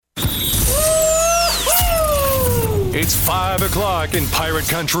It's 5 o'clock in Pirate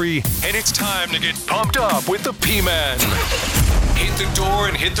Country, and it's time to get pumped up with the P-Man. Hit the door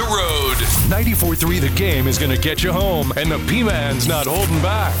and hit the road. 94.3 The Game is going to get you home, and the P-Man's not holding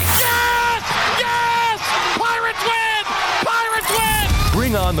back. Yes! Yes! Pirates win! Pirates win!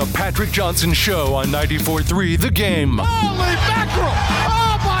 Bring on the Patrick Johnson Show on 94.3 The Game. Holy mackerel!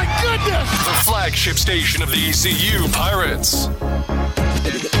 Oh, my goodness! The flagship station of the ECU Pirates.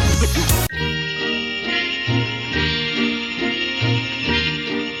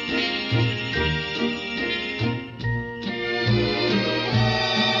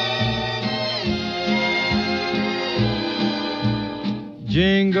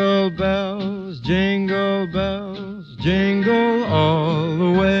 Jingle bells, jingle all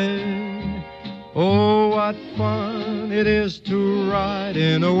the way. Oh, what fun it is to ride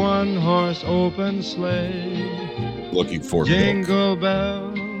in a one-horse open sleigh. Looking forward to Jingle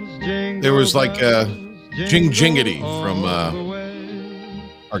bells, jingle There was like a bells, jing-jingity jingle from all the way.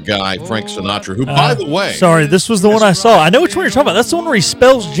 our guy, Frank Sinatra, who, by the way... Sorry, this was the one I saw. I know which one you're talking about. That's the one where he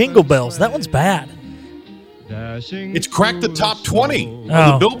spells jingle bells. That one's bad. It's cracked the top 20 on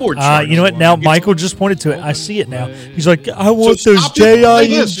the Billboard chart. You know what? Now Michael just pointed to it. I see it now. He's like, I want So those stop it. Play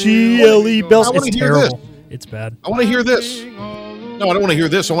this. JINGLE bells. I wanna It's hear terrible. this. It's bad. I want to hear this. No, I don't want to hear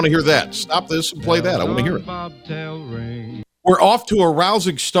this. I want to hear that. Stop this and play that. I want to hear it. We're off to a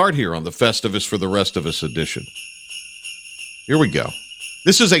rousing start here on the Festivus for the Rest of Us edition. Here we go.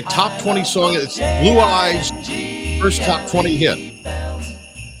 This is a top 20 song. It's Blue Eyes' first top 20 hit.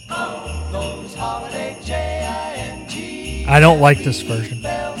 I don't like this version.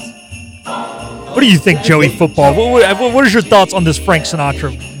 What do you think, Joey Football? What is your thoughts on this Frank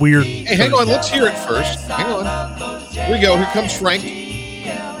Sinatra weird? Hey, hang on. Let's hear it first. Hang on. Here we go. Here comes Frank.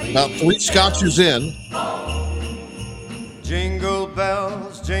 About 3 scotches in. Jingle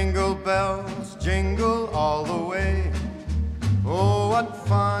bells, jingle all the way. Oh, what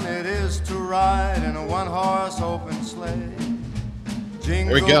fun it is to ride in a one-horse open sleigh.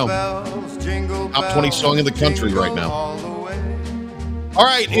 There we go. Top 20 song in the country right now. All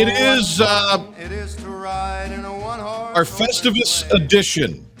right, it is our Festivus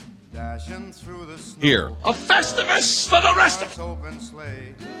edition here. A Festivus for the rest of us.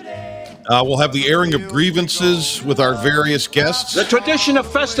 We'll have the airing of grievances with our various guests. The tradition of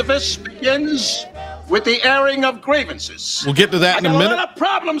Festivus begins with the airing of grievances. We'll get to that in a I got minute. a lot of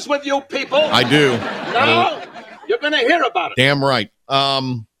problems with you people. I do. Now, you're going to hear about it. Damn right.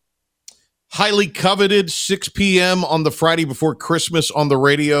 Highly coveted 6 p.m. on the Friday before Christmas on the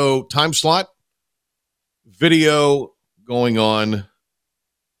radio time slot. Video going on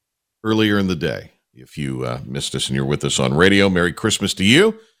earlier in the day. If you missed us and you're with us on radio, Merry Christmas to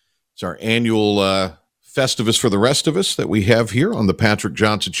you. It's our annual Festivus for the Rest of Us that we have here on the Patrick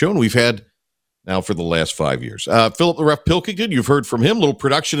Johnson Show, and we've had now for the last 5 years. Philip the Ref Pilkington, you've heard from him. Little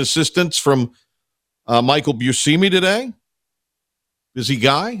production assistance from Michael Buscemi today. Busy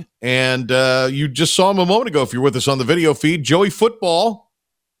guy. And you just saw him a moment ago if you're with us on the video feed. Joey Football,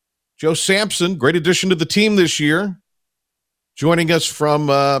 Joe Sampson, great addition to the team this year. Joining us from,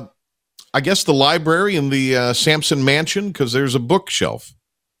 I guess, the library in the Sampson Mansion, because there's a bookshelf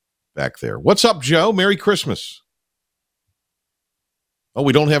back there. What's up, Joe? Merry Christmas. Oh,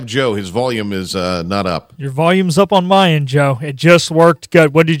 we don't have Joe. His volume is not up. Your volume's up on my end, Joe. It just worked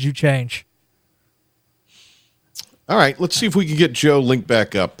good. What did you change? All right, let's see if we can get Joe linked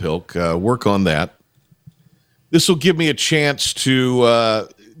back up, Pilk. Work on that. This will give me a chance to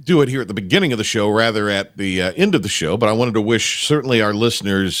do it here at the beginning of the show rather at the end of the show, but I wanted to wish certainly our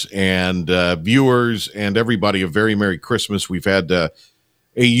listeners and viewers and everybody a very Merry Christmas. We've had a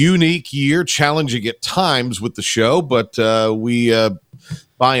unique year, challenging at times with the show, but we,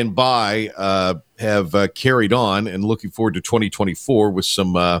 by and by, have carried on and looking forward to 2024 with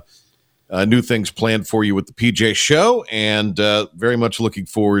some new things planned for you with the PJ Show, and very much looking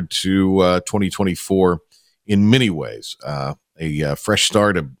forward to 2024 in many ways. A fresh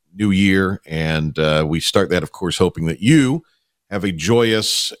start, a new year, and we start that, of course, hoping that you have a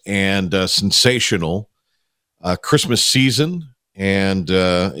joyous and sensational Christmas season, and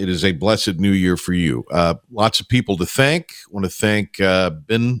it is a blessed new year for you. Lots of people to thank. I want to thank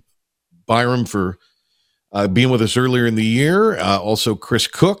Ben Byram for being with us earlier in the year. Also, Chris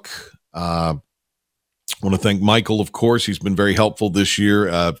Cook. I want to thank Michael, of course. He's been very helpful this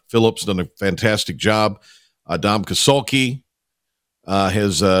year. Philip's done a fantastic job. Dom Kasulki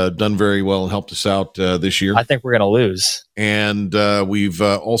has done very well and helped us out this year. I think we're going to lose. And we've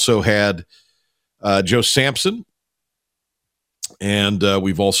also had Joe Sampson. And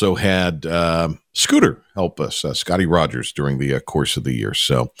we've also had Scooter help us, Scotty Rogers, during the course of the year.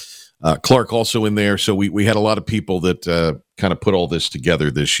 So Clark also in there. So we had a lot of people that kind of put all this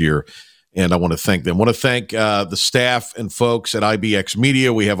together this year. And I want to thank them. I want to thank the staff and folks at IBX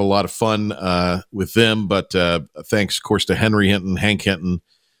Media. We have a lot of fun with them. But thanks, of course, to Henry Hinton, Hank Hinton,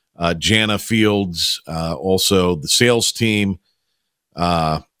 Jana Fields, also the sales team,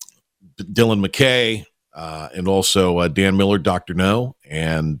 Dylan McKay, and also Dan Miller, Dr. No.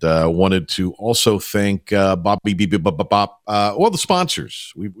 And wanted to also thank Bobby all the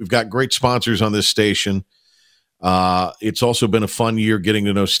sponsors. We've got great sponsors on this station. It's also been a fun year getting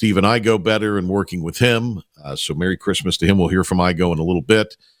to know Stephen Igo better and working with him. So Merry Christmas to him. We'll hear from Igo in a little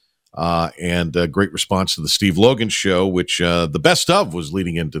bit. And a great response to the Steve Logan show, which the best of was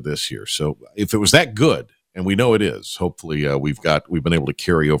leading into this year. So if it was that good, and we know it is, hopefully we've been able to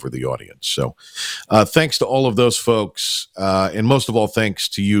carry over the audience. So thanks to all of those folks. And most of all, thanks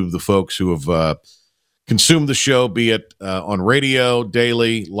to you, the folks who have consume the show, be it on radio,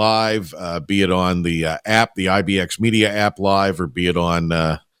 daily, live, be it on the app, the IBX Media app live, or be it on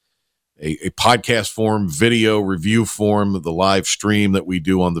a podcast form, video review form, the live stream that we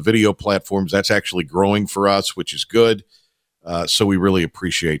do on the video platforms. That's actually growing for us, which is good. So we really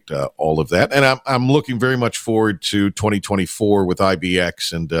appreciate all of that. And I'm looking very much forward to 2024 with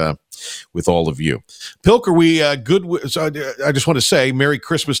IBX and with all of you. Pilk, are we good? So I just want to say Merry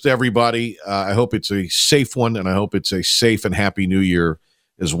Christmas to everybody. I hope it's a safe one, and I hope it's a safe and happy New Year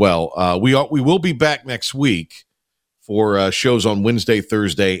as well. We will be back next week for shows on Wednesday,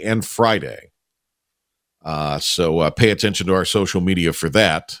 Thursday, and Friday. So pay attention to our social media for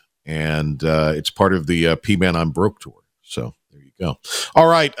that. And it's part of the P-Man I'm Broke tour. So there you go. All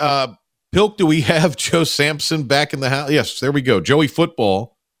right. Pilk, do we have Joe Sampson back in the house? Yes, there we go. Joey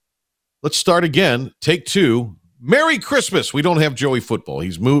Football. Let's start again. Take two. Merry Christmas. We don't have Joey Football.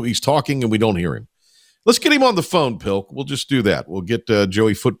 He's talking and we don't hear him. Let's get him on the phone, Pilk. We'll just do that. We'll get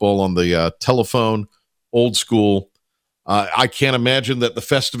Joey Football on the telephone, old school. I can't imagine that the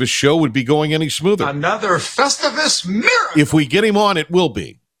Festivus show would be going any smoother. Another Festivus miracle. If we get him on, it will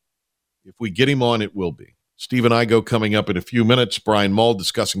be. Stephen Igo coming up in a few minutes. Brian Mull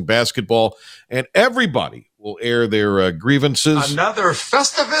discussing basketball. And everybody will air their grievances. Another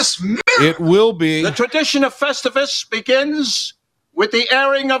Festivus miracle. It will be. The tradition of Festivus begins with the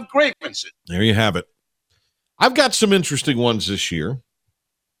airing of grievances. There you have it. I've got some interesting ones this year.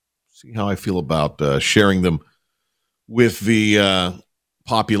 See how I feel about sharing them with the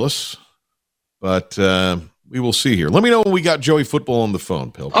populace. But we will see here. Let me know when we got Joey Football on the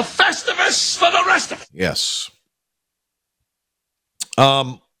phone, Pilk. A Festivus for the rest of us. Yes.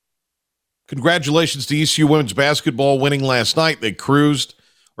 Congratulations to ECU women's basketball winning last night. They cruised,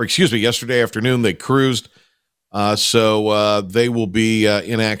 yesterday afternoon they cruised. So they will be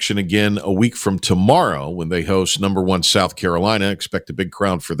in action again a week from tomorrow when they host number 1 South Carolina. Expect a big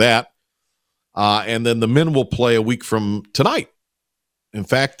crowd for that. And then the men will play a week from tonight. In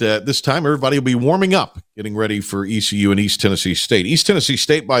fact, this time everybody will be warming up, getting ready for ECU and East Tennessee State. East Tennessee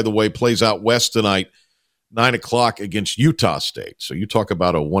State, by the way, plays out west tonight, 9 o'clock against Utah State. So you talk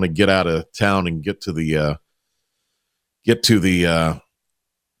about a want to get out of town and get to the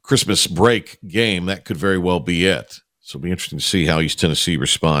Christmas break game. That could very well be it. So it'll be interesting to see how East Tennessee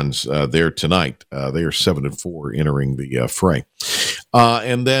responds there tonight. They are 7-4 entering the fray.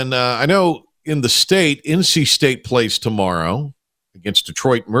 And then I know in the state, NC State plays tomorrow against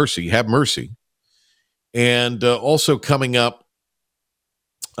Detroit Mercy. Have mercy. And also coming up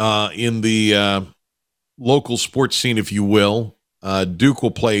in the local sports scene, if you will, Duke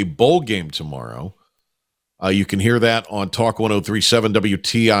will play a bowl game tomorrow. You can hear that on Talk 103.7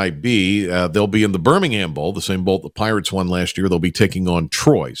 WTIB. They'll be in the Birmingham Bowl, the same bowl the Pirates won last year. They'll be taking on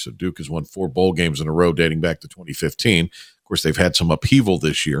Troy. So Duke has won 4 bowl games in a row dating back to 2015. Of course, they've had some upheaval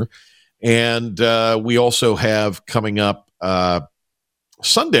this year. And we also have coming up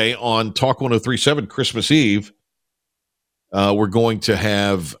Sunday on Talk 103.7 Christmas Eve, we're going to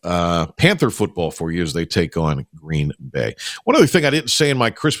have Panther football for you as they take on Green Bay. One other thing I didn't say in my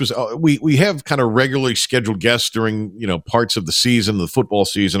Christmas, we have kind of regularly scheduled guests during parts of the season, the football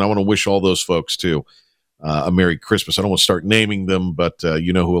season. I want to wish all those folks too a Merry Christmas. I don't want to start naming them, but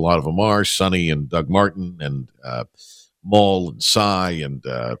you know who a lot of them are: Sonny and Doug Martin and Mull and Cy and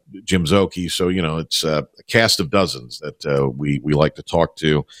Jim Zoki. So it's a cast of dozens that we like to talk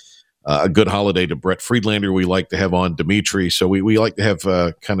to. A good holiday to Brett Friedlander. We like to have on Dimitri. So we like to have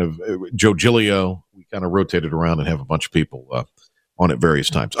kind of Joe Giglio. We kind of rotate it around and have a bunch of people on at various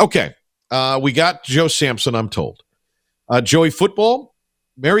times. Okay. We got Joe Sampson, I'm told. Joey Football,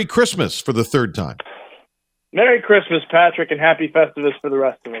 Merry Christmas for the third time. Merry Christmas, Patrick, and Happy Festivus for the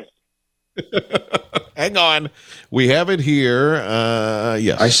rest of us. Hang on. We have it here.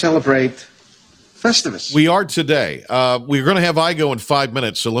 Yes. I celebrate Festivus. We are today. We're going to have Igo in 5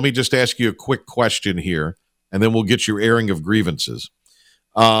 minutes, so let me just ask you a quick question here, and then we'll get your airing of grievances,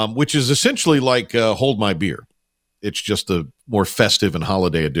 which is essentially like Hold My Beer. It's just a more festive and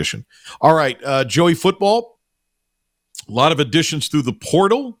holiday edition. All right, Joey Football, a lot of additions through the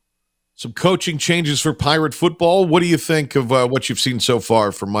portal, some coaching changes for Pirate football. What do you think of what you've seen so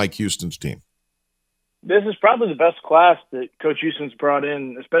far from Mike Houston's team? This is probably the best class that Coach Houston's brought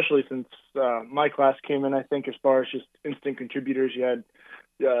in, especially since my class came in, I think, as far as just instant contributors. You had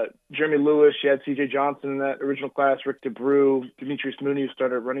Jeremy Lewis, you had C.J. Johnson in that original class, Rick DeBrew, Demetrius Mooney, who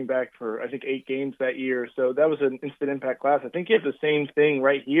started running back for, I think, 8 games that year. So that was an instant impact class. I think you have the same thing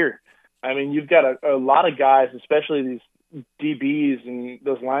right here. I mean, you've got a lot of guys, especially these DBs and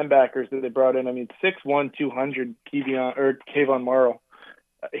those linebackers that they brought in. I mean, 6'1", 200, Kayvon Morrow.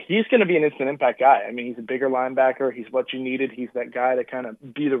 He's going to be an instant impact guy. I mean, he's a bigger linebacker. He's what you needed. He's that guy to kind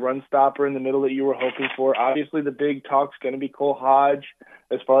of be the run stopper in the middle that you were hoping for. Obviously, the big talk's going to be Cole Hodge.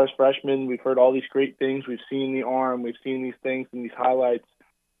 As far as freshmen, we've heard all these great things. We've seen the arm. We've seen these things and these highlights.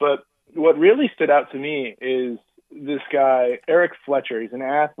 But what really stood out to me is this guy, Eric Fletcher. He's an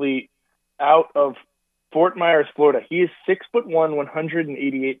athlete out of Fort Myers, Florida. He is 6'1",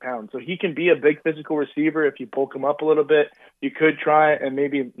 188 pounds. So he can be a big physical receiver if you bulk him up a little bit. You could try and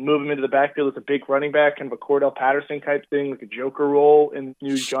maybe move him into the backfield as a big running back, kind of a Cordell Patterson type thing, like a joker role in the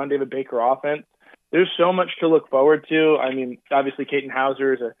new John David Baker offense. There's so much to look forward to. I mean, obviously, Caden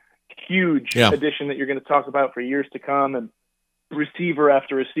Hauser is a huge addition that you're going to talk about for years to come, and receiver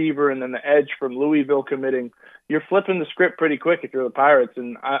after receiver, and then the edge from Louisville committing. You're flipping the script pretty quick if you're the Pirates,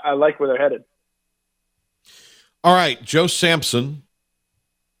 and I like where they're headed. All right, Joe Sampson,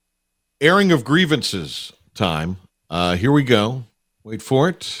 airing of grievances time. Here we go. Wait for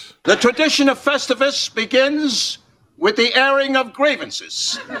it. The tradition of Festivus begins with the airing of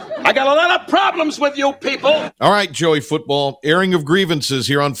grievances. I got a lot of problems with you people. All right, Joey Football, airing of grievances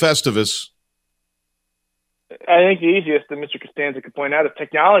here on Festivus. I think the easiest that Mr. Costanza could point out is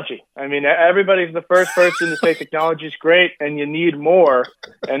technology. I mean, everybody's the first person to say technology is great and you need more.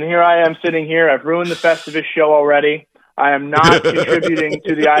 And here I am sitting here. I've ruined the Festivus show already. I am not contributing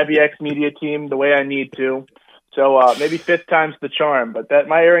to the IBX media team the way I need to. So maybe 5th time's the charm. But that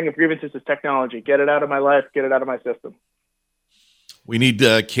my airing of grievances is technology. Get it out of my life. Get it out of my system. We need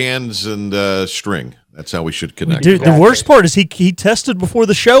cans and string. That's how we should connect. Dude, the worst part is he tested before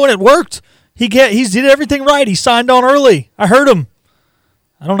the show and it worked. He did everything right. He signed on early. I heard him.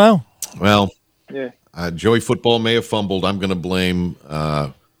 I don't know. Well, Joey Football may have fumbled. I'm going to blame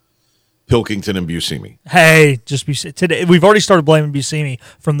Pilkington and Buscemi. Hey, today we've already started blaming Buscemi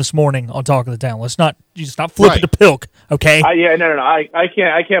from this morning on Talk of the Town. Let's not flip it to Pilk, okay? No.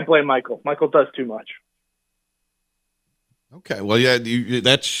 I can't blame Michael. Michael does too much. Okay. Well, yeah,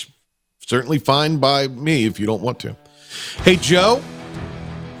 that's certainly fine by me if you don't want to. Hey, Joe.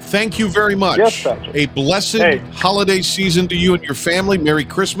 Thank you very much. Yes, Patrick. A blessed holiday season to you and your family. Merry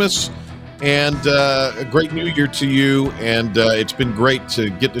Christmas and a great New Year to you. And it's been great to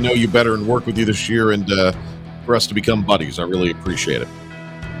get to know you better and work with you this year and for us to become buddies. I really appreciate it.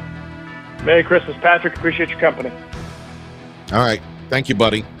 Merry Christmas, Patrick. Appreciate your company. All right. Thank you,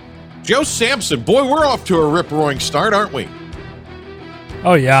 buddy. Joe Sampson. Boy, we're off to a rip-roaring start, aren't we?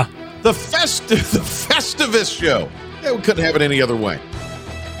 Oh, yeah. The Festivus show. Yeah, we couldn't have it any other way.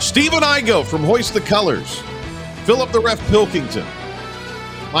 Stephen Igo from Hoist the Colors, Philip the Ref Pilkington,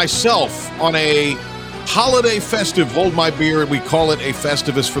 myself on a holiday festive Hold My Beer, and we call it a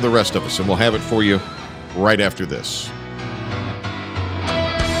Festivus for the rest of us, and we'll have it for you right after this.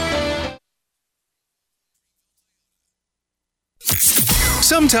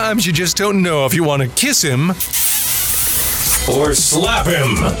 Sometimes you just don't know if you want to kiss him or slap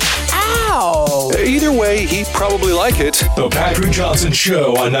him. Ow! Either way, he'd probably like it. The Patrick Johnson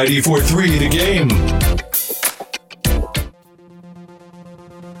Show on 94.3 The Game.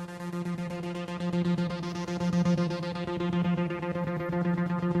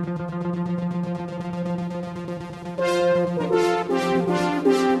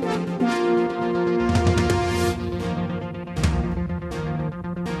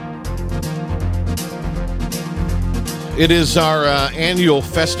 It is our annual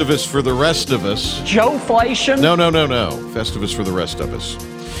Festivus for the rest of us. Joe-flation? No. Festivus for the rest of us.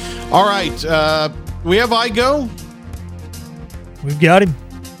 All right. We have Igo. We've got him.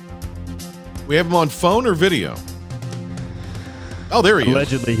 We have him on phone or video? Oh, there he is.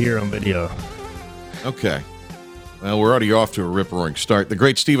 Allegedly here on video. Okay. Well, we're already off to a rip-roaring start. The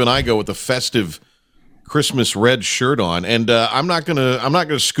great Stephen Igo with the festive Christmas red shirt on, and I'm not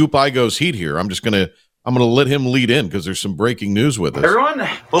gonna scoop Igo's heat here. I'm gonna let him lead in because there's some breaking news with us. Everyone,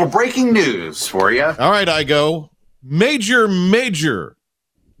 a little breaking news for you. All right, Igo. Major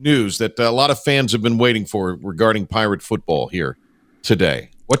news that a lot of fans have been waiting for regarding Pirate football here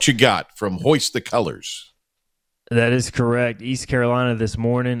today. What you got from Hoist the Colors? That is correct. East Carolina this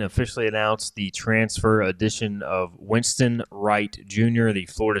morning officially announced the transfer addition of Winston Wright Jr., the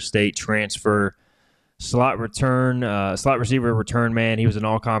Florida State transfer slot receiver return man. He was an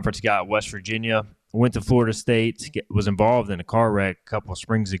all-conference guy at West Virginia. Went to Florida State, was involved in a car wreck a couple of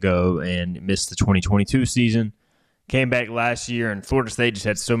springs ago and missed the 2022 season. Came back last year, and Florida State just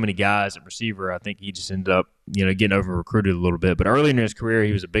had so many guys at receiver. I think he just ended up, getting over-recruited a little bit. But early in his career,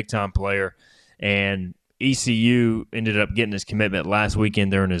 he was a big-time player, and ECU ended up getting his commitment last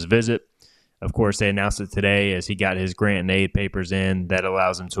weekend during his visit. Of course, they announced it today as he got his grant and aid papers in. That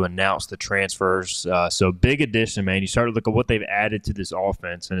allows him to announce the transfers. So big addition, man. You start to look at what they've added to this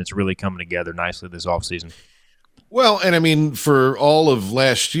offense, and it's really coming together nicely this offseason. Well, and I mean, for all of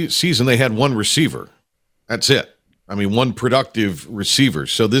last season, they had one receiver. That's it. I mean, one productive receiver.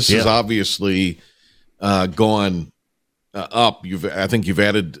 So this is obviously gone up. I think you've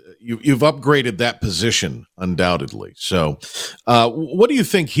upgraded that position undoubtedly. So, what do you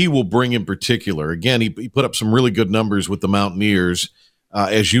think he will bring in particular? Again, he put up some really good numbers with the Mountaineers,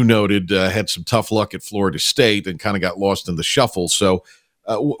 as you noted. Had some tough luck at Florida State and kind of got lost in the shuffle. So,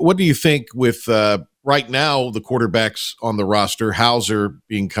 what do you think with right now the quarterbacks on the roster? Hauser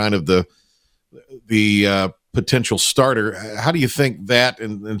being kind of the potential starter. How do you think that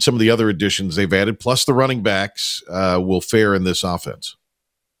and some of the other additions they've added, plus the running backs, will fare in this offense?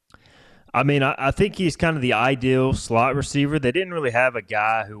 I mean, I think he's kind of the ideal slot receiver. They didn't really have a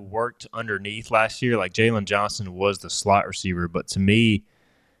guy who worked underneath last year. Like Jalen Johnson was the slot receiver, but to me,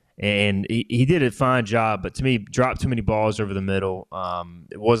 and he did a fine job, but to me, dropped too many balls over the middle.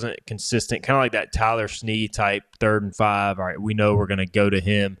 It wasn't consistent, kind of like that Tyler Snead type 3rd and 5. All right, we know we're going to go to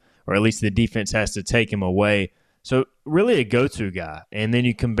him, or at least the defense has to take him away. So really a go-to guy. And then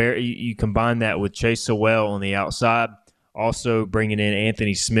you combine that with Chase Sowell on the outside, also bringing in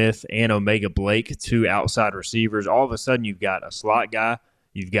Anthony Smith and Omega Blake, 2 outside receivers. All of a sudden you've got a slot guy.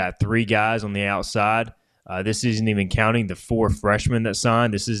 You've got 3 guys on the outside. This isn't even counting the 4 freshmen that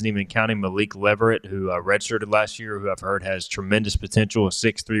signed. This isn't even counting Malik Leverett, who redshirted last year, who I've heard has tremendous potential, a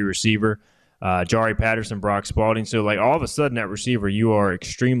 6'3" receiver. Jari Patterson, Brock Spalding. So, all of a sudden, that receiver, you are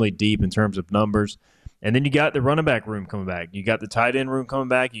extremely deep in terms of numbers. And then you got the running back room coming back. You got the tight end room coming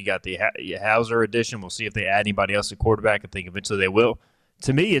back. You got the Hauser addition. We'll see if they add anybody else at quarterback. I think eventually they will.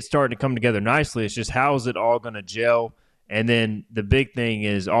 To me, it's starting to come together nicely. It's just how is it all going to gel? And then the big thing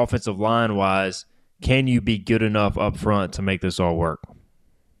is offensive line-wise, can you be good enough up front to make this all work?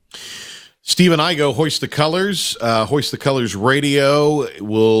 Stephen Igo, Hoist the Colors. Hoist the Colors Radio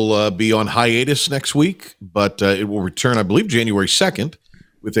will be on hiatus next week, but it will return, I believe, January 2nd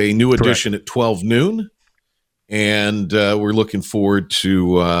with a new edition at 12 noon. And we're looking forward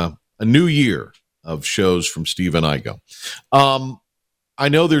to a new year of shows from Stephen Igo. I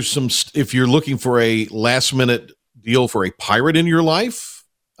know there's some, if you're looking for a last-minute deal for a Pirate in your life,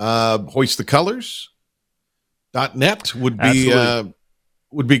 hoistthecolors.net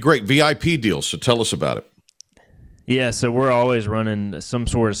would be great. VIP deals, so tell us about it. Yeah, so we're always running some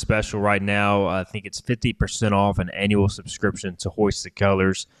sort of special right now. I think it's 50% off an annual subscription to Hoist the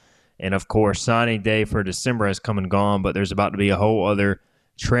Colors. And, of course, signing day for December has come and gone, but there's about to be a whole other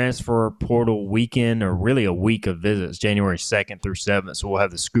transfer portal weekend, or really a week of visits, January 2nd through 7th. So we'll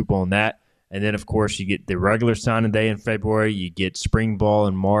have the scoop on that. And then, of course, you get the regular signing day in February. You get spring ball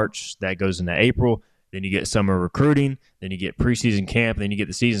in March. That goes into April. Then you get summer recruiting. Then you get preseason camp. Then you get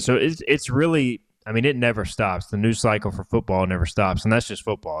the season. So it's really, I mean, it never stops. The news cycle for football never stops. And that's just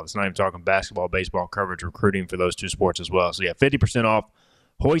football. It's not even talking basketball, baseball coverage, recruiting for those 2 sports as well. So, yeah, 50% off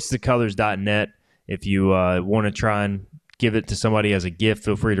hoistthecolors.net. If you want to try and give it to somebody as a gift,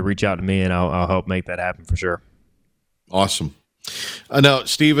 feel free to reach out to me, and I'll help make that happen for sure. Awesome. Now,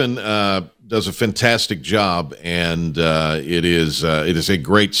 Stephen does a fantastic job, and it is a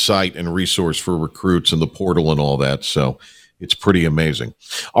great site and resource for recruits and the portal and all that. So it's pretty amazing.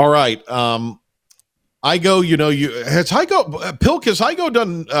 All right, Igo, Pilk, has Igo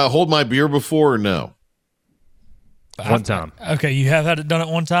done Hold My Beer before or no? One time. Okay, you have had it done at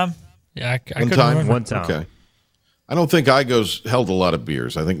one time? Yeah, I couldn't remember. One time. Okay. I don't think Igo's held a lot of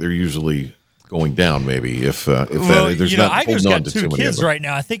beers. I think they're usually going down, maybe if there's not Igo's holding on got to 2 too kids many. right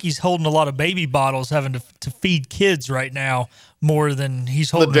now. I think he's holding a lot of baby bottles, having to feed kids right now more than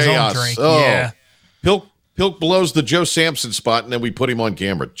he's holding his own drink. Oh, yeah. Pilk blows the Joe Sampson spot, and then we put him on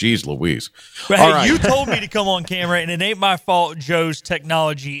camera. Jeez Louise. But All hey, right. you told me to come on camera, and it ain't my fault Joe's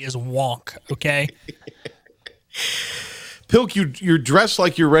technology is wonk, okay? Pilk, you're dressed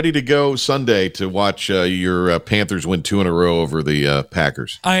like you're ready to go Sunday to watch your Panthers win 2 in a row over the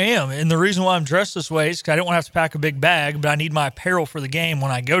Packers. I am, and the reason why I'm dressed this way is because I don't want to have to pack a big bag, but I need my apparel for the game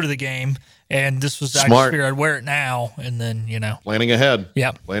when I go to the game, and this was, I just figured I'd wear it now, and then, Planning ahead.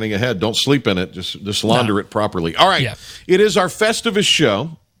 Yeah. Planning ahead. Don't sleep in it. Just launder it properly. All right. Yeah. It is our Festivus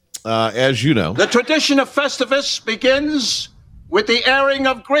show, as you know. The tradition of Festivus begins with the airing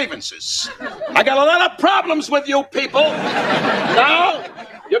of grievances. I got a lot of problems with you people. Now,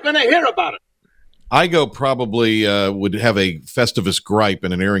 you're going to hear about it. Igo probably would have a Festivus gripe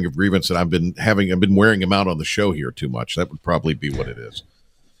and an airing of grievance that I've been wearing him out on the show here too much. That would probably be what it is.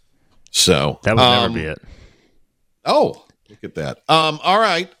 So that would never be it. Oh, look at that. All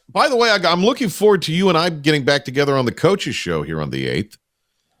right. By the way, I'm looking forward to you and I getting back together on the coaches show here on the 8th.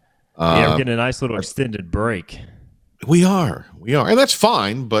 Yeah, we're getting a nice little extended break. We are, and that's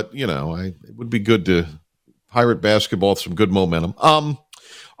fine. But it would be good to Pirate basketball with some good momentum. All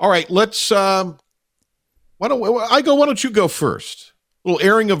right, let's. Why don't you go first? A little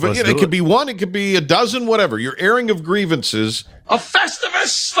airing of it could be one, it could be a dozen, whatever. Your airing of grievances. A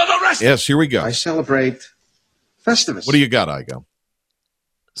Festivus for the rest. Yes, here we go. I celebrate Festivus. What do you got, Igo?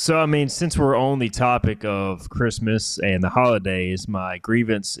 So, since we're on the topic of Christmas and the holidays, my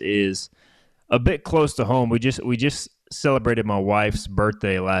grievance is a bit close to home. We just celebrated my wife's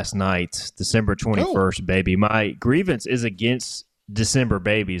birthday last night, December 21st, baby. My grievance is against December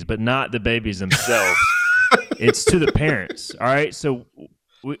babies, but not the babies themselves. It's to the parents, all right? So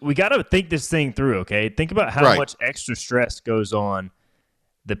we got to think this thing through, okay? Think about how much extra stress goes on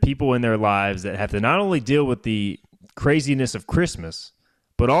the people in their lives that have to not only deal with the craziness of Christmas,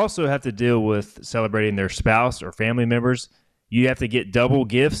 but also have to deal with celebrating their spouse or family members. You have to get double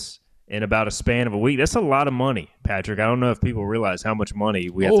gifts in about a span of a week. That's a lot of money, Patrick. I don't know if people realize how much money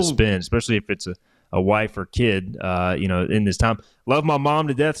we have to spend, especially if it's a wife or kid, in this time. Love my mom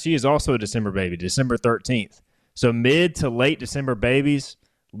to death. She is also a December baby, December 13th. So mid to late December babies.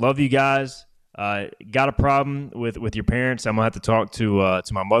 Love you guys. Got a problem with your parents? I'm gonna have to talk to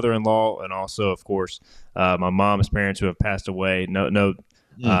my mother-in-law and also, of course, my mom's parents who have passed away.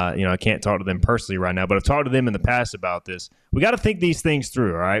 I can't talk to them personally right now, but I've talked to them in the past about this. We got to think these things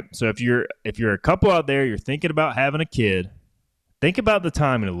through, all right? So if you're a couple out there, you're thinking about having a kid, think about the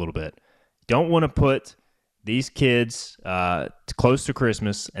timing a little bit. Don't want to put these kids close to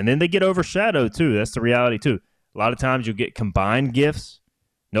Christmas, and then they get overshadowed too. That's the reality too. A lot of times you'll get combined gifts.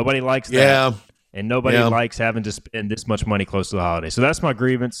 Nobody likes that. And nobody likes having to spend this much money close to the holiday. So that's my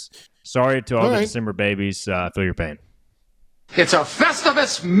grievance. Sorry to all the December babies. Feel your pain. It's a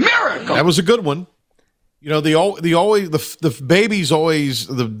Festivus miracle. That was a good one. The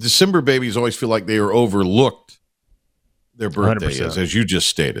December babies always feel like they are overlooked. Their birthday is, as you just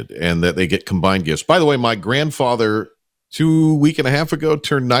stated, and that they get combined gifts. By the way, my grandfather 2 weeks and a half ago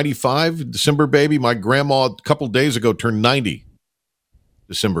turned 95, December baby. My grandma a couple days ago turned 90,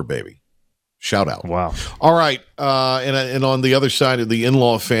 December baby. Shout out. Wow. All right. And on the other side of the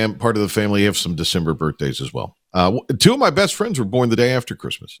in-law part of the family, you have some December birthdays as well. 2 of my best friends were born the day after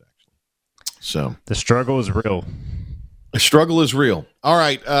Christmas, actually. So the struggle is real. The struggle is real. All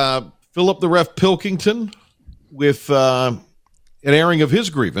right. Philip the Ref Pilkington with an airing of his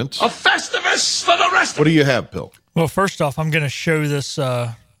grievance. A Festivus for the rest. What do you have, Pilk? Well, first off, I'm going to show this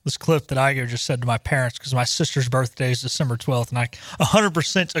clip that Igo just said to my parents because my sister's birthday is December 12th, and I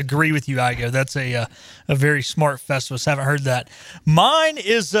 100% agree with you, Igo. That's a very smart Festivus. Haven't heard that. Mine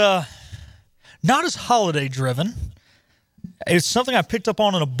is not as holiday-driven. It's something I picked up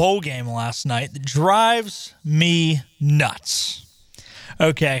on in a bowl game last night that drives me nuts.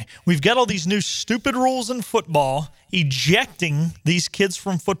 Okay, we've got all these new stupid rules in football ejecting these kids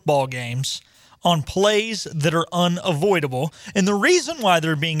from football games on plays that are unavoidable. And the reason why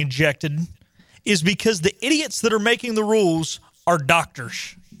they're being ejected is because the idiots that are making the rules are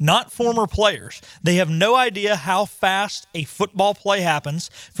doctors, not former players. They have no idea how fast a football play happens.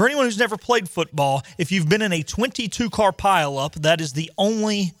 For anyone who's never played football, if you've been in a 22-car pileup, that is the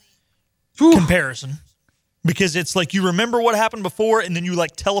only comparison. Because it's like you remember what happened before and then you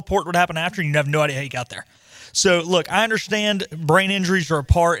teleport what happened after and you have no idea how you got there. So, look, I understand brain injuries are a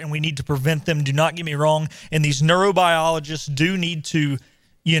part and we need to prevent them. Do not get me wrong. And these neurobiologists do need to,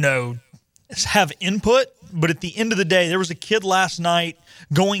 have input. But at the end of the day, there was a kid last night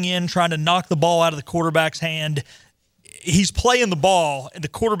going in trying to knock the ball out of the quarterback's hand. He's playing the ball, and the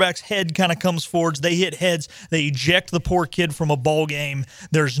quarterback's head kind of comes forwards. They hit heads. They eject the poor kid from a bowl game.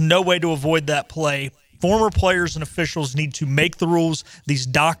 There's no way to avoid that play. Former players and officials need to make the rules. These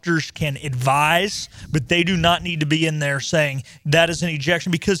doctors can advise, but they do not need to be in there saying that is an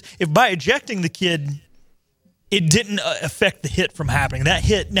ejection, because if by ejecting the kid, it didn't affect the hit from happening. That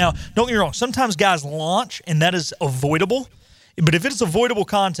hit, now, don't get me wrong, sometimes guys launch, and that is avoidable. But if it's avoidable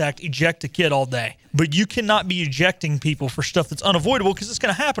contact, eject a kid all day. But you cannot be ejecting people for stuff that's unavoidable, because it's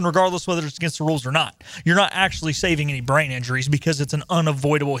going to happen regardless whether it's against the rules or not. You're not actually saving any brain injuries because it's an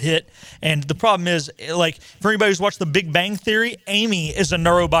unavoidable hit. And the problem is, like, for anybody who's watched The Big Bang Theory, Amy is a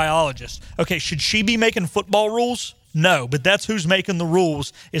neurobiologist. Okay, should she be making football rules? No, but that's who's making the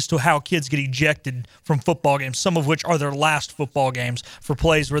rules as to how kids get ejected from football games, some of which are their last football games, for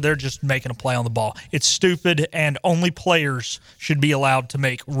plays where they're just making a play on the ball. It's stupid, and only players should be allowed to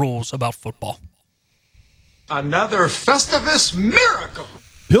make rules about football. Another Festivus miracle.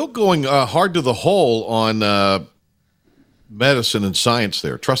 Bill going hard to the hole on medicine and science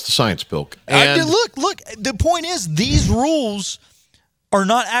there. Trust the science, Pilk. And Look, the point is these rules are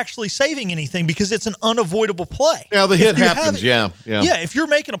not actually saving anything because it's an unavoidable play. Yeah, the hit happens, yeah. Yeah, if you're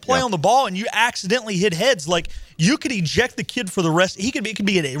making a play on the ball and you accidentally hit heads, like, you could eject the kid for the rest. It could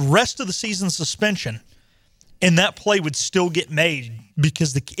be a rest of the season suspension, and that play would still get made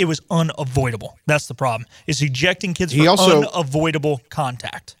because it was unavoidable. That's the problem, is ejecting kids for unavoidable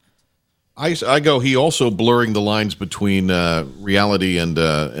contact. He also blurring the lines between reality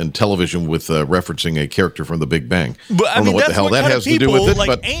and television with referencing a character from The Big Bang. But I mean, what the hell that has to do with it. Like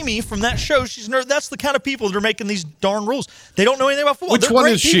but Amy from that show, that's the kind of people that are making these darn rules. They don't know anything about football. Which They're one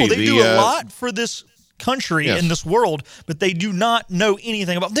great is people. she? They do a lot for this country and this world, but they do not know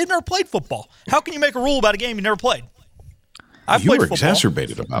anything about. They've never played football. How can you make a rule about a game you never played? You were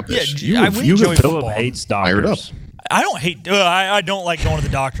exacerbated about this. Yeah, Philip hates doctors. I don't hate. I don't like going to the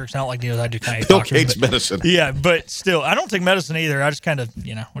doctor because I don't like deals. I do kind of hate Bill doctors. hates medicine. Yeah, but still, I don't take medicine either. I just kind of,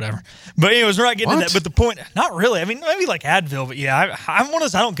 whatever. But anyways, we're not getting to that. But the point, not really. I mean, maybe like Advil, but yeah, I'm one of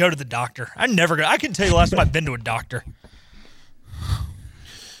those. I don't go to the doctor. I never go. I can tell you the last time I've been to a doctor.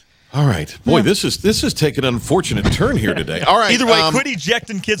 All right, boy, this is taking an unfortunate turn here today. All right. Either way, quit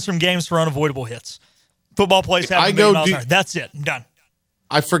ejecting kids from games for unavoidable hits. Football plays have a million miles an hour. That's it. I'm done.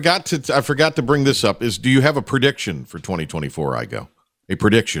 I forgot to bring this up. Do you have a prediction for 2024, Igo? A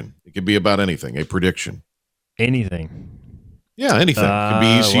prediction. It could be about anything. A prediction. Anything. Yeah, anything. Could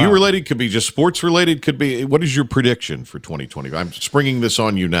be ECU related, could be just sports related, could be. What is your prediction for 2020? I'm springing this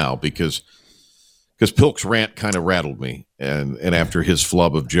on you now because Pilk's rant kind of rattled me, and after his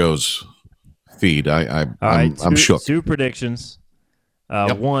flub of Joe's feed, I'm shook. Two predictions.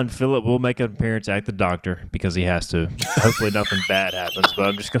 One, Philip will make an appearance at the doctor because he has to. Hopefully nothing bad happens, but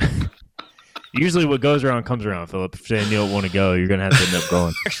I'm just going to... Usually what goes around comes around, Philip. If you don't want to go, you're going to have to end up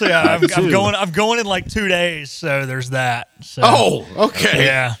going. Actually, I'm going in like 2 days, so there's that. So. Oh, okay.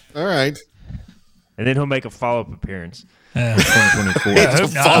 Yeah. All right. And then he'll make a follow-up appearance for 2024.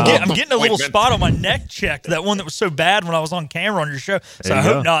 I'm getting a little spot on my neck checked, that one that was so bad when I was on camera on your show. So I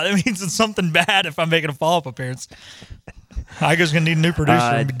hope not. That means it's something bad if I'm making a follow-up appearance. Igo's going to need a new producer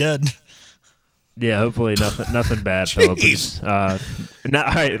and be dead. Yeah, hopefully nothing bad, Philip. All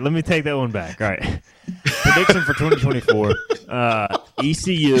right, let me take that one back. All right. Prediction for 2024.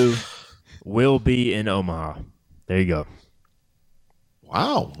 ECU will be in Omaha. There you go.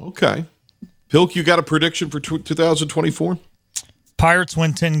 Wow. Okay. Pilk, you got a prediction for 2024? Pirates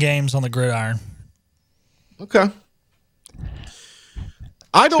win 10 games on the gridiron. Okay.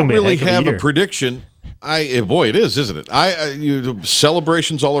 I don't really have a prediction. Boy, it is, isn't it?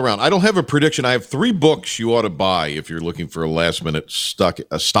 Celebrations all around. I don't have a prediction. I have 3 books you ought to buy if you're looking for a last-minute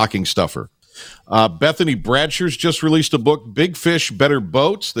stocking stuffer. Bethany Bradsher's just released a book, Big Fish, Better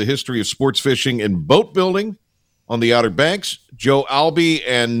Boats, The History of Sports Fishing and Boat Building on the Outer Banks. Joe Albee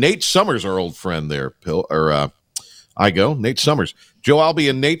and Nate Summers, our old friend there, Nate Summers. Joe Albee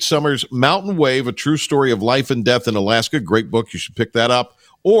and Nate Summers, Mountain Wave, A True Story of Life and Death in Alaska. Great book. You should pick that up.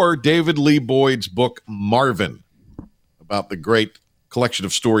 Or David Lee Boyd's book, Marvin, about the great collection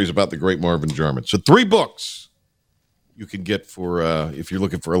of stories about the great Marvin Jarman. So 3 books you can get for if you're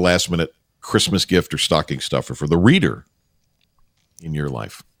looking for a last-minute Christmas gift or stocking stuffer for the reader in your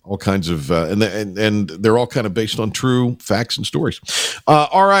life. All kinds of, and they're all kind of based on true facts and stories.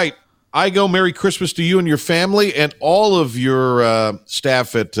 All right. Merry Christmas to you and your family and all of your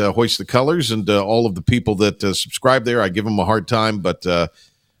staff at Hoist the Colors and all of the people that subscribe there. I give them a hard time, but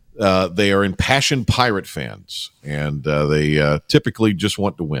they are impassioned Pirate fans, and they typically just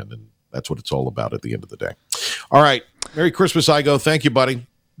want to win, and that's what it's all about at the end of the day. All right. Merry Christmas, Igo. Thank you, buddy.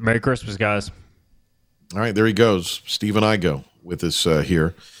 Merry Christmas, guys. All right, there he goes. Stephen Igo with us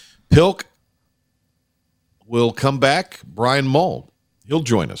here. Pilk will come back. Brian Mull. He'll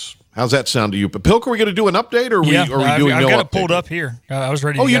join us. How's that sound to you? But Pilk, are we going to do an update, or are we doing no update? I've got it pulled up here. I was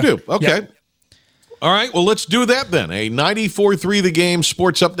ready to go. Oh, you do? Okay. Yep. All right, well, let's do that then. A 94.3 The Game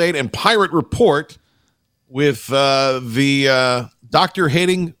sports update and Pirate Report with the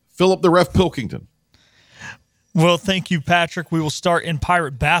doctor-hating Philip the Ref Pilkington. Well, thank you, Patrick. We will start in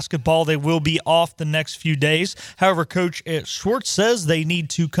Pirate basketball. They will be off the next few days. However, Coach Schwartz says they need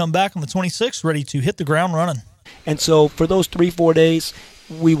to come back on the 26th, ready to hit the ground running. And so for those 3-4 days,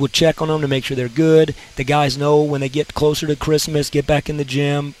 we will check on them to make sure they're good. The guys know when they get closer to Christmas, get back in the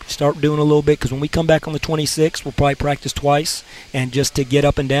gym, start doing a little bit, because when we come back on the 26th, we'll probably practice twice, and just to get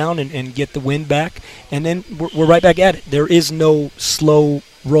up and down and get the wind back. And then we're right back at it. There is no slow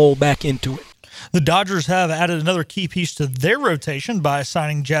roll back into it. The Dodgers have added another key piece to their rotation by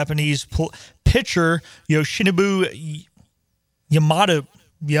signing Japanese pitcher Yoshinobu Yamamoto.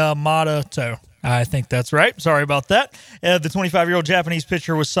 I think that's right. Sorry about that. The 25-year-old Japanese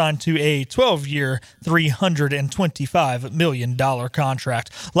pitcher was signed to a 12-year, $325 million contract.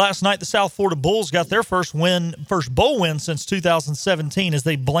 Last night, the South Florida Bulls got their first bowl win since 2017 as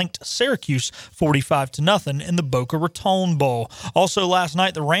they blanked Syracuse 45-0 in the Boca Raton Bowl. Also last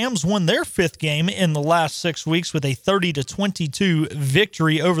night, the Rams won their fifth game in the last 6 weeks with a 30-22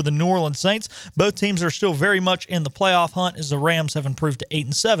 victory over the New Orleans Saints. Both teams are still very much in the playoff hunt as the Rams have improved to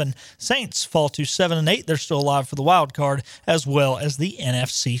 8-7. Saints fall to 7-8. They're still alive for the wild card as well as the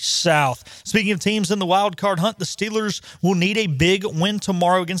NFC South. Speaking of teams in the wild card hunt, the Steelers will need a big win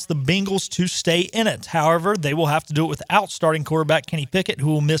tomorrow against the Bengals to stay in it. However, they will have to do it without starting quarterback Kenny Pickett, who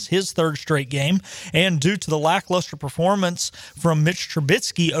will miss his third straight game. And due to the lackluster performance from Mitch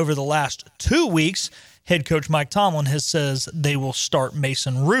Trubisky over the last 2 weeks, head coach Mike Tomlin says they will start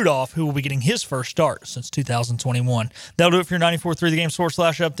Mason Rudolph, who will be getting his first start since 2021. That'll do it for your 94.3 The Game Sports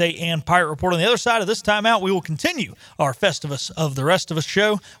Flash Update and Pirate Report. On the other side of this timeout, we will continue our Festivus of the Rest of Us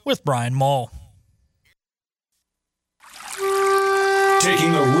show with Brian Mull.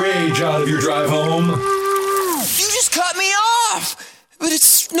 Taking the rage out of your drive home. You just cut me off, but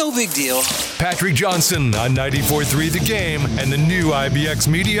it's no big deal. Patrick Johnson on 94.3 The Game and the new IBX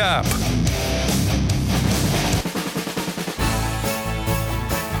Media app.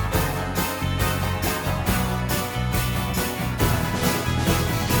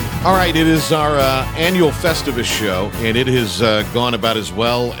 All right, it is our annual Festivus show, and it has gone about as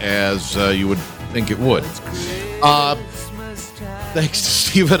well as you would think it would. Thanks to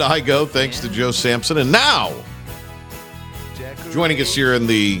Stephen Igo, thanks to Joe Sampson, and now joining us here in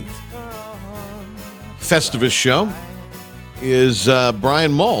the Festivus show is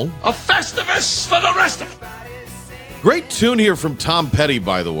Brian Mull. A Festivus for the rest of it. Great tune here from Tom Petty,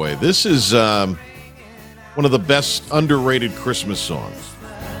 by the way. This is one of the best underrated Christmas songs,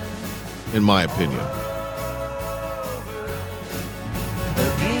 in my opinion.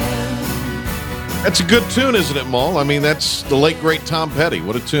 That's a good tune, isn't it, Mull? I mean, that's the late, great Tom Petty.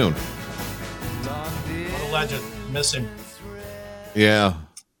 What a tune. What a legend. Miss him. Yeah.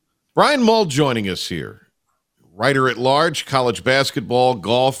 Brian Mull joining us here. Writer at large, college basketball,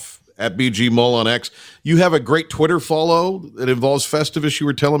 golf, at BG Mull on X. You have a great Twitter follow that involves Festivus you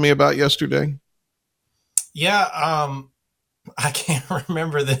were telling me about yesterday? Yeah, I can't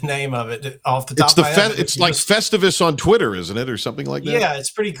remember the name of it off the top of my head. It's like Festivus on Twitter, isn't it, or something like that? Yeah, it's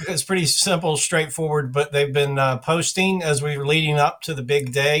pretty simple, straightforward. But they've been posting as we were leading up to the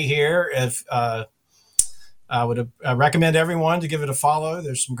big day here. If I would recommend everyone to give it a follow.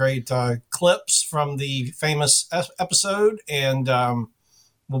 There's some great clips from the famous episode, and well,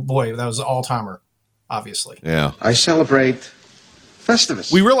 boy, that was an all-timer, obviously. Yeah, I celebrate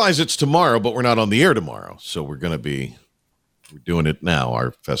Festivus. We realize it's tomorrow, but we're not on the air tomorrow, so we're doing it now,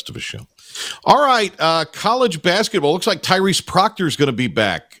 our Festivus show. All right, college basketball. Looks like Tyrese Proctor is going to be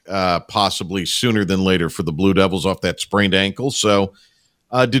back possibly sooner than later for the Blue Devils off that sprained ankle. So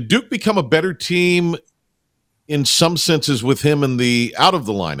did Duke become a better team in some senses with him out of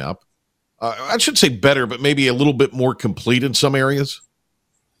the lineup? I should say better, but maybe a little bit more complete in some areas?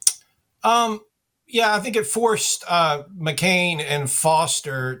 Yeah, I think it forced McCain and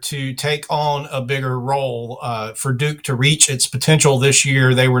Foster to take on a bigger role for Duke to reach its potential this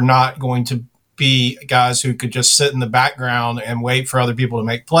year. They were not going to be guys who could just sit in the background and wait for other people to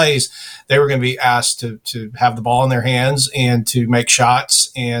make plays. They were going to be asked to have the ball in their hands and to make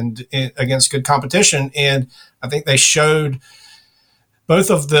shots and against good competition. And I think they showed. Both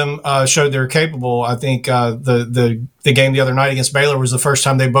of them showed they're capable. I think the game the other night against Baylor was the first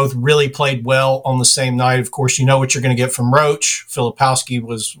time they both really played well on the same night. Of course, you know what you're going to get from Roach. Filipowski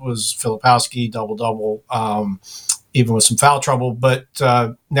was Filipowski, double-double, even with some foul trouble. But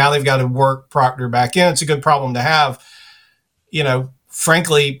now they've got to work Proctor back in. It's a good problem to have. You know,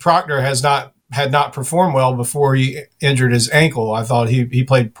 frankly, Proctor had not performed well before he injured his ankle. I thought he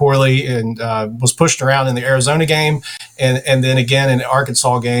played poorly and was pushed around in the Arizona game and then again in the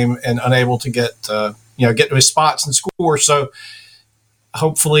Arkansas game and unable to get to his spots and score. So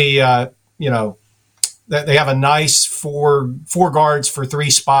hopefully, that they have a nice four guards for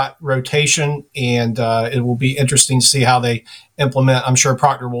 3-spot rotation, and it will be interesting to see how they implement. I'm sure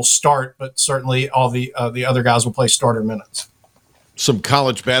Proctor will start, but certainly all the other guys will play starter minutes. Some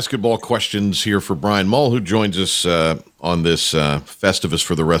college basketball questions here for Brian Mull, who joins us on this Festivus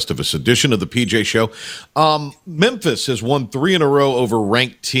for the Rest of Us edition of the PJ Show. Memphis has won 3 in a row over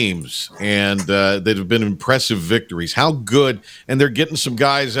ranked teams, and that have been impressive victories. How good? And they're getting some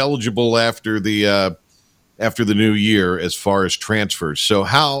guys eligible after the new year as far as transfers. So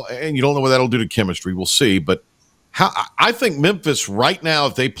how? And you don't know what that'll do to chemistry. We'll see. But I think Memphis right now,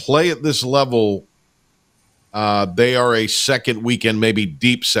 if they play at this level, they are a second weekend, maybe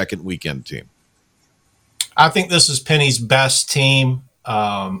deep second weekend team. I think this is Penny's best team,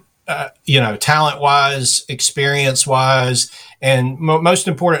 talent-wise, experience-wise, and most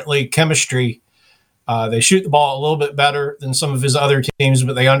importantly, chemistry. They shoot the ball a little bit better than some of his other teams,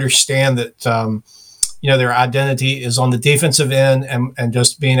 but they understand that, their identity is on the defensive end and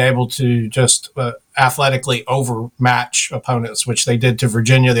just being able to just athletically overmatch opponents, which they did to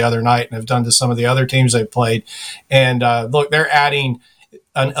Virginia the other night and have done to some of the other teams they've played. And look, they're adding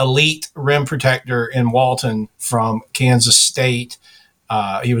an elite rim protector in Walton from Kansas State.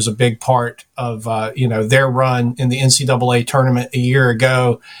 He was a big part of, their run in the NCAA tournament a year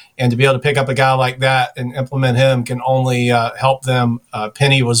ago. And to be able to pick up a guy like that and implement him can only help them.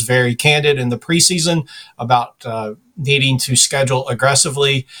 Penny was very candid in the preseason about needing to schedule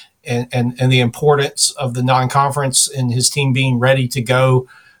aggressively and the importance of the non-conference and his team being ready to go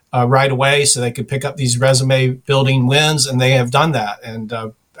right away so they could pick up these resume-building wins, and they have done that. And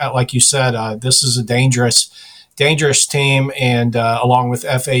like you said, this is a dangerous team, and along with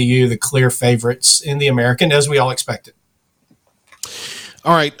FAU, the clear favorites in the American, as we all expected.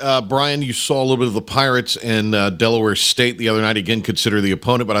 All right, Brian, you saw a little bit of the Pirates and Delaware State the other night. Again, consider the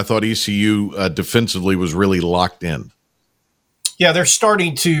opponent, but I thought ECU defensively was really locked in. Yeah, they're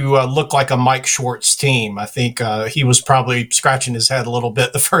starting to look like a Mike Schwartz team. I think he was probably scratching his head a little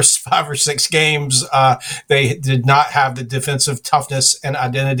bit the first 5 or 6 games. They did not have the defensive toughness and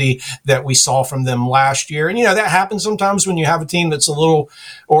identity that we saw from them last year. And, that happens sometimes when you have a team that's a little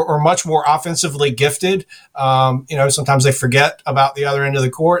or much more offensively gifted. Sometimes they forget about the other end of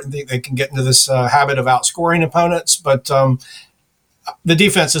the court and they can get into this habit of outscoring opponents. But the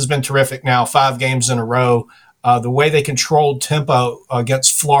defense has been terrific now, 5 games in a row. The way they controlled tempo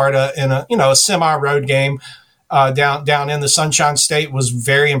against Florida in a semi-road game down in the Sunshine State was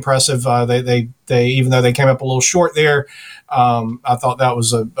very impressive. They even though they came up a little short there, I thought that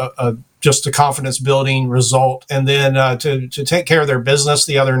was just a confidence building result. And then to take care of their business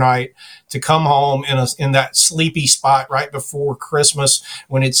the other night, to come home in that sleepy spot right before Christmas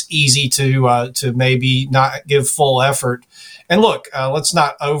when it's easy to maybe not give full effort. And look, let's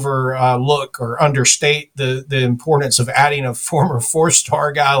not overlook or understate the importance of adding a former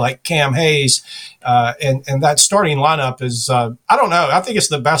 4-star guy like Cam Hayes. And that starting lineup is, I don't know, I think it's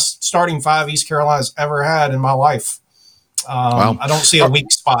the best starting 5 East Carolina's ever had in my life. Wow. I don't see a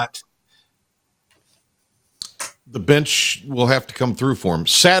weak spot. The bench will have to come through for him.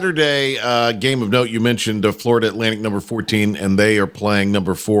 Saturday, game of note, you mentioned Florida Atlantic number 14, and they are playing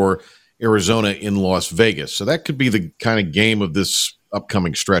number 4 Arizona in Las Vegas. So that could be the kind of game of this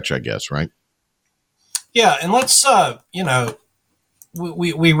upcoming stretch, I guess, right? Yeah, and let's,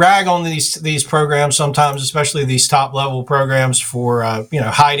 we rag on these programs sometimes, especially these top-level programs for,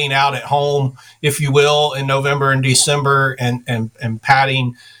 hiding out at home, if you will, in November and December and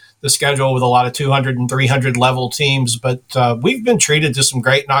padding the schedule with a lot of 200 and 300 level teams. But we've been treated to some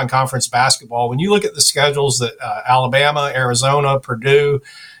great non-conference basketball. When you look at the schedules that Alabama, Arizona, Purdue,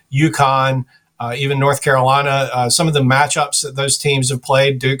 UConn, even North Carolina, some of the matchups that those teams have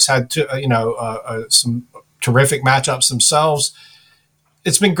played, Duke's had some terrific matchups themselves.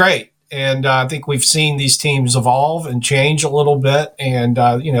 It's been great. And I think we've seen these teams evolve and change a little bit, and,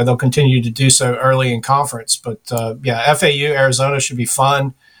 they'll continue to do so early in conference. But, FAU, Arizona should be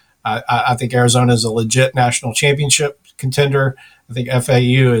fun. I think Arizona is a legit national championship contender. I think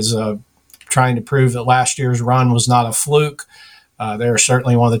FAU is trying to prove that last year's run was not a fluke. They're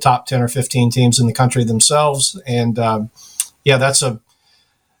certainly one of the top 10 or 15 teams in the country themselves. And,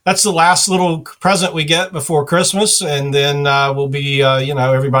 that's the last little present we get before Christmas. And then we'll be,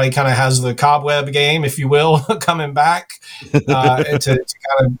 everybody kind of has the cobweb game, if you will, coming back and to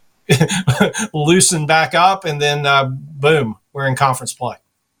kind of loosen back up, and then boom, we're in conference play.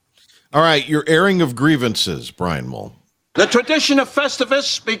 All right, your airing of grievances, Brian Mull. The tradition of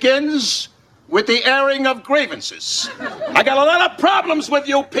Festivus begins with the airing of grievances. I got a lot of problems with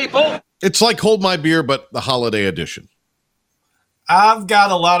you people. It's like Hold My Beer, but the holiday edition. I've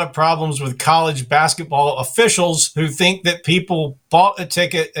got a lot of problems with college basketball officials who think that people bought a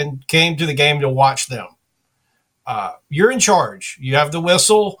ticket and came to the game to watch them. You're in charge. You have the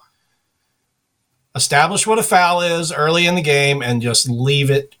whistle. Establish what a foul is early in the game and just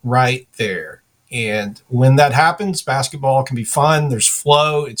leave it right there. And when that happens, basketball can be fun. There's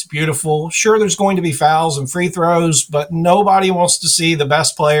flow. It's beautiful. Sure, there's going to be fouls and free throws, but nobody wants to see the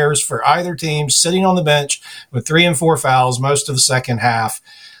best players for either team sitting on the bench with 3 and 4 fouls most of the second half.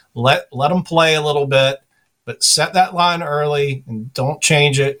 Let them play a little bit, but set that line early and don't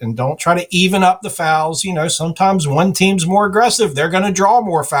change it, and don't try to even up the fouls. You know, sometimes one team's more aggressive. They're going to draw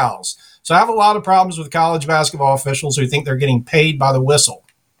more fouls. So I have a lot of problems with college basketball officials who think they're getting paid by the whistle.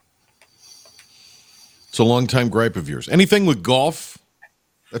 It's a long-time gripe of yours. Anything with golf?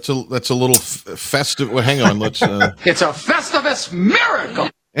 That's a little festive. Well, hang on. Let's. It's a Festivus miracle.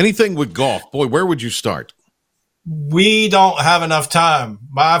 Anything with golf, boy, where would you start? We don't have enough time.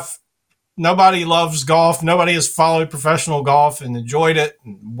 Nobody loves golf. Nobody has followed professional golf and enjoyed it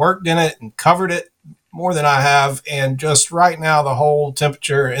and worked in it and covered it more than I have. And just right now, the whole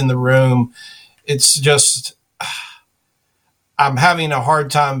temperature in the room, it's just, I'm having a hard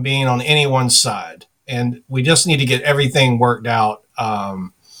time being on anyone's side. And we just need to get everything worked out. I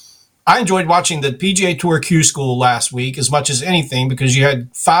enjoyed watching the PGA Tour Q School last week as much as anything, because you had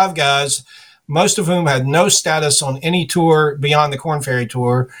 5 guys, most of whom had no status on any tour beyond the Korn Ferry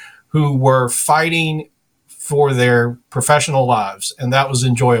Tour, who were fighting for their professional lives. And that was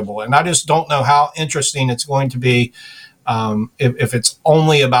enjoyable. And I just don't know how interesting it's going to be if it's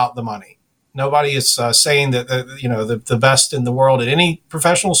only about the money. Nobody is saying that the best in the world at any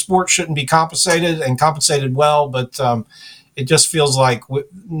professional sport shouldn't be compensated and compensated well, but it just feels like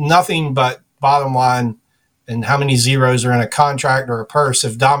nothing but bottom line and how many zeros are in a contract or a purse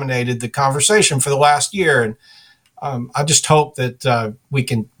have dominated the conversation for the last year. And I just hope that we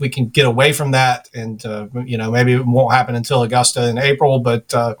can get away from that, and maybe it won't happen until Augusta in April,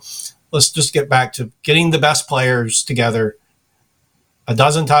 but let's just get back to getting the best players together a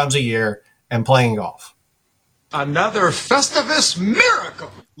dozen times a year and playing golf. Another Festivus miracle.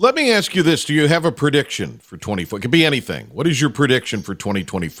 Let me ask you this. Do you have a prediction for 2024? It could be anything. What is your prediction for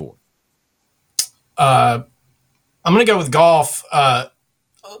 2024? I'm going to go with golf.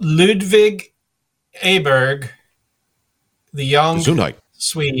 Ludvig Aberg, the young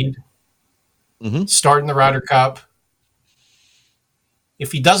Swede, starting the Ryder Cup.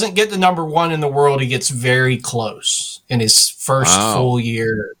 If he doesn't get the number 1 in the world, he gets very close in his first full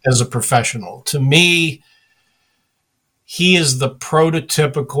year as a professional. To me, he is the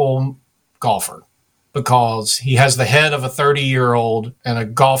prototypical golfer, because he has the head of a 30-year-old and a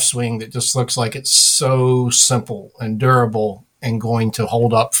golf swing that just looks like it's so simple and durable and going to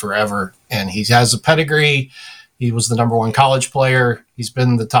hold up forever. And he has a pedigree. He was the number 1 college player. He's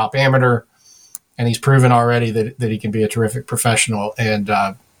been the top amateur. And he's proven already that he can be a terrific professional. And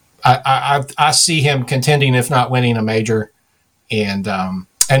I see him contending, if not winning, a major, and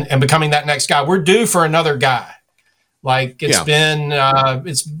becoming that next guy. We're due for another guy. Like it's been,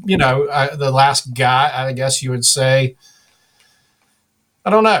 the last guy, I guess you would say.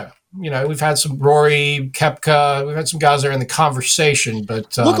 I don't know. We've had some Rory, Koepka. We've had some guys there in the conversation,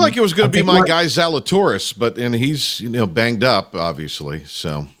 but looked like it was going to be my guy Zalatoris, and he's banged up, obviously.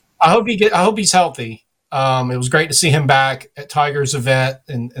 So. I hope he's healthy. It was great to see him back at Tiger's event,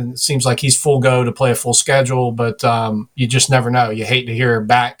 and it seems like he's full go to play a full schedule, but you just never know. You hate to hear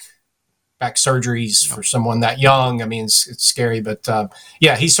back surgeries for someone that young. I mean, it's scary, but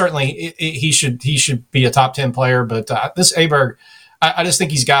he's certainly he should be a top 10 player. But this Aberg, I just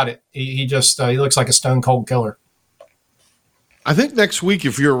think he's got it. He looks like a stone cold killer. I think next week,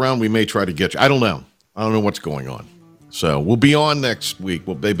 if you're around, we may try to get you. I don't know what's going on. So we'll be on next week.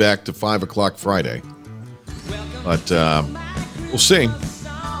 We'll be back to 5 o'clock Friday. But we'll see.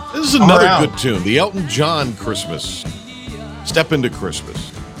 This is another good tune. The Elton John Christmas. Step Into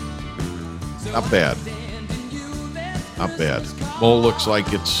Christmas. Not bad. Not bad. Mull looks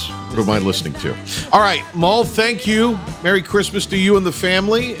like it's, what am I listening to? All right, Mull, thank you. Merry Christmas to you and the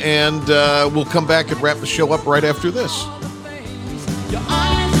family. And we'll come back and wrap the show up right after this.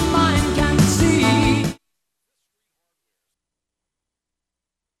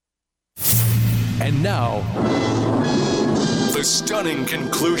 And now, the stunning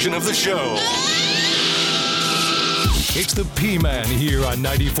conclusion of the show. It's the P-Man here on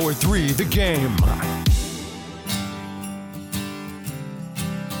 94.3 The Game.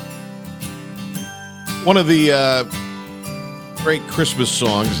 One of the great Christmas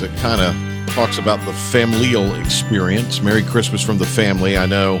songs that kind of talks about the familial experience. Merry Christmas from the Family. I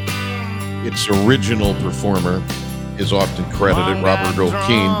know its original performer is often credited Robert Earl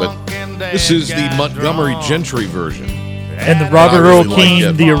Keen, but this is the Montgomery Gentry version. And the Robert Earl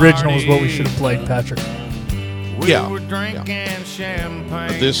Keen, the original, is what we should have played, Patrick. Yeah.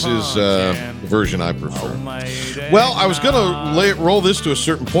 But this is the version I prefer. Well, I was going to roll this to a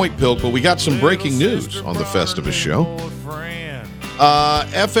certain point, Pilk, but we got some breaking news on the Festivus show.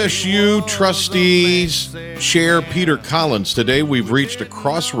 FSU trustees chair Peter Collins. Today we've reached a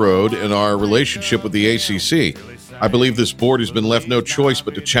crossroad in our relationship with the ACC. I believe this board has been left no choice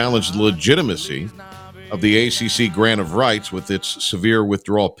but to challenge the legitimacy of the ACC grant of rights with its severe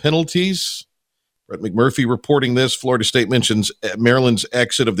withdrawal penalties. Brett McMurphy reporting this. Florida State mentions Maryland's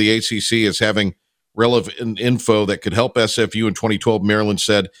exit of the ACC as having relevant info that could help SFU. In 2012, Maryland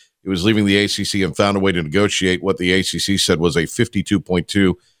said it was leaving the ACC and found a way to negotiate what the ACC said was a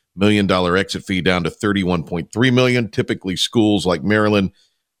 $52.2 million exit fee down to $31.3 million. Typically, schools like Maryland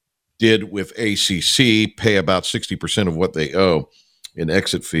did with ACC pay about 60% of what they owe in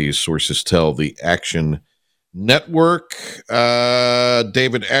exit fees, sources tell the Action Network.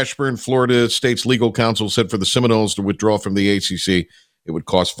 David Ashburn, Florida State's legal counsel, said for the Seminoles to withdraw from the ACC, it would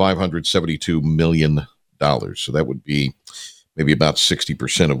cost $572 million. So that would be maybe about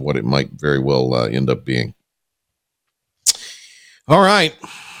 60% of what it might very well end up being. All right.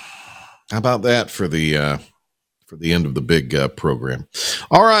 How about that for the end of the big program?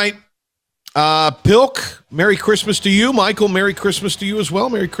 All right. Pilk, Merry Christmas to you. Michael, Merry Christmas to you as well.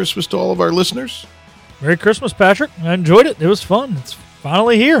 Merry Christmas to all of our listeners. Merry Christmas, Patrick. I enjoyed it. It was fun. It's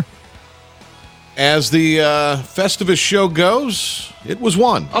finally here. As the Festivus show goes, it was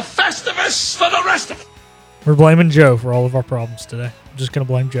one. A Festivus for the rest of it. We're blaming Joe for all of our problems today. I'm just going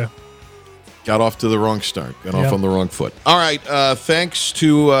to blame Joe. Got off to the wrong start. Got off on the wrong foot. All right. Thanks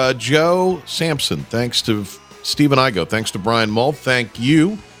to Joe Sampson. Thanks to Stephen Igo. Thanks to Brian Mull. Thank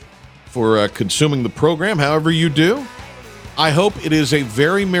you for consuming the program, however you do. I hope it is a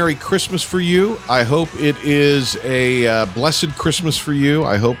very Merry Christmas for you. I hope it is a blessed Christmas for you.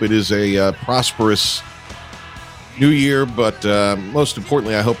 I hope it is a prosperous New Year, but most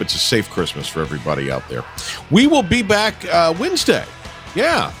importantly, I hope it's a safe Christmas for everybody out there. We will be back Wednesday.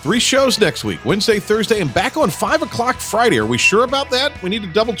 Yeah, 3 shows next week, Wednesday, Thursday, and back on 5 o'clock Friday. Are we sure about that? We need to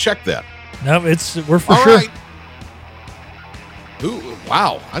double check that. No, we're for All sure. Right. Ooh,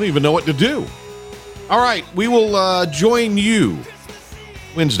 wow, I don't even know what to do. All right, we will join you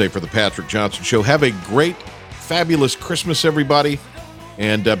Wednesday for the Patrick Johnson Show. Have a great, fabulous Christmas, everybody,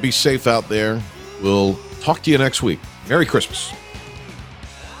 and be safe out there. We'll talk to you next week. Merry Christmas.